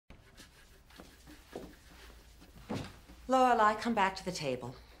Lorelai, come back to the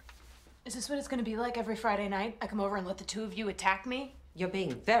table. Is this what it's gonna be like every Friday night? I come over and let the two of you attack me? You're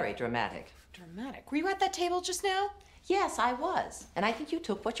being very dramatic. Dramatic? Were you at that table just now? Yes, I was. And I think you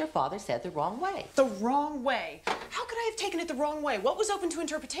took what your father said the wrong way. The wrong way? How could I have taken it the wrong way? What was open to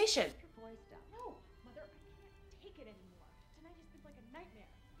interpretation? No, Mother, I can't take it anymore. Tonight has been like a nightmare.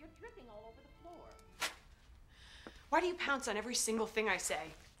 You're dripping all over the floor. Why do you pounce on every single thing I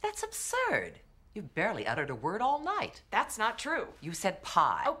say? That's absurd. You barely uttered a word all night. That's not true. You said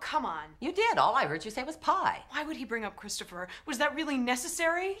pie. Oh, come on. You did. All I heard you say was pie. Why would he bring up Christopher? Was that really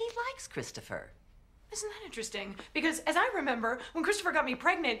necessary? He likes Christopher. Isn't that interesting? Because as I remember, when Christopher got me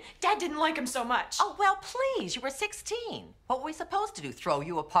pregnant, Dad didn't like him so much. Oh, well, please. You were 16. What were we supposed to do? Throw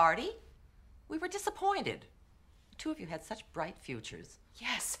you a party? We were disappointed. The two of you had such bright futures.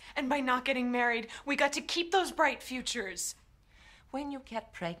 Yes, and by not getting married, we got to keep those bright futures. When you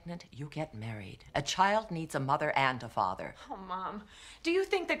get pregnant, you get married. A child needs a mother and a father. Oh, Mom. Do you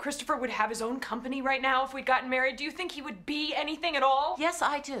think that Christopher would have his own company right now if we'd gotten married? Do you think he would be anything at all? Yes,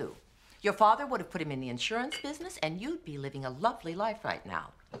 I do. Your father would have put him in the insurance business, and you'd be living a lovely life right now.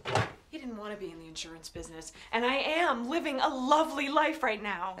 He didn't want to be in the insurance business, and I am living a lovely life right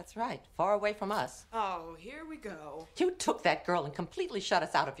now. That's right. Far away from us. Oh, here we go. You took that girl and completely shut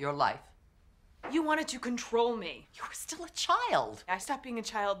us out of your life. You wanted to control me. You were still a child. I stopped being a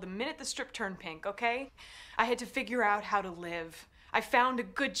child the minute the strip turned pink, okay? I had to figure out how to live. I found a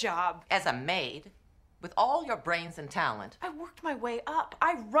good job. As a maid, with all your brains and talent. I worked my way up.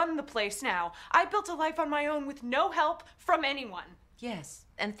 I run the place now. I built a life on my own with no help from anyone. Yes,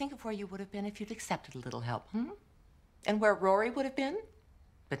 and think of where you would have been if you'd accepted a little help, And where Rory would have been?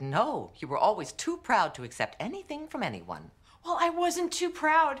 But no, you were always too proud to accept anything from anyone. Well, I wasn't too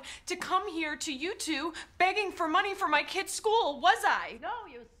proud to come here to you two begging for money for my kid's school, was I? No,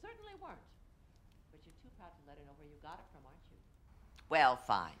 you certainly weren't. But you're too proud to let her know where you got it from, aren't you? Well,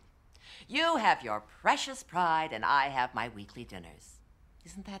 fine. You have your precious pride, and I have my weekly dinners.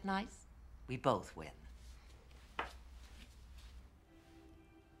 Isn't that nice? We both win.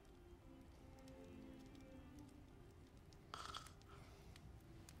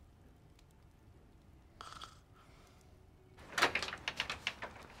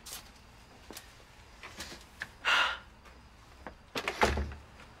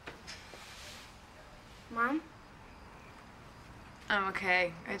 Mom? I'm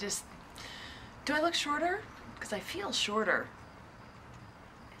okay. Do I look shorter? Because I feel shorter.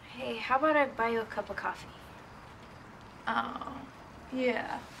 Hey, how about I buy you a cup of coffee? Oh,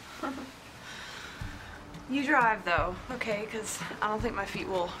 yeah. You drive, though, okay? Because I don't think my feet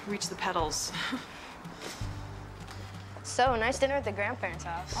will reach the pedals. So, nice dinner at the grandparents'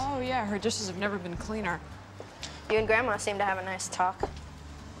 house. Oh, yeah, her dishes have never been cleaner. You and Grandma seem to have a nice talk.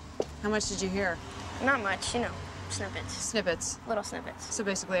 How much did you hear? Not much, you know, snippets. Snippets. Little snippets. So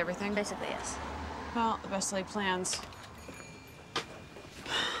basically everything? Basically, yes. Well, the best laid plans.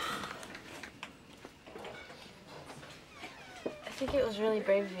 I think it was really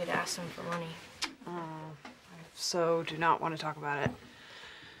brave of you to ask them for money. So do not want to talk about it.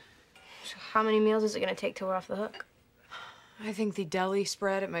 So how many meals is it going to take till we're off the hook? I think the deli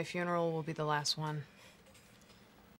spread at my funeral will be the last one.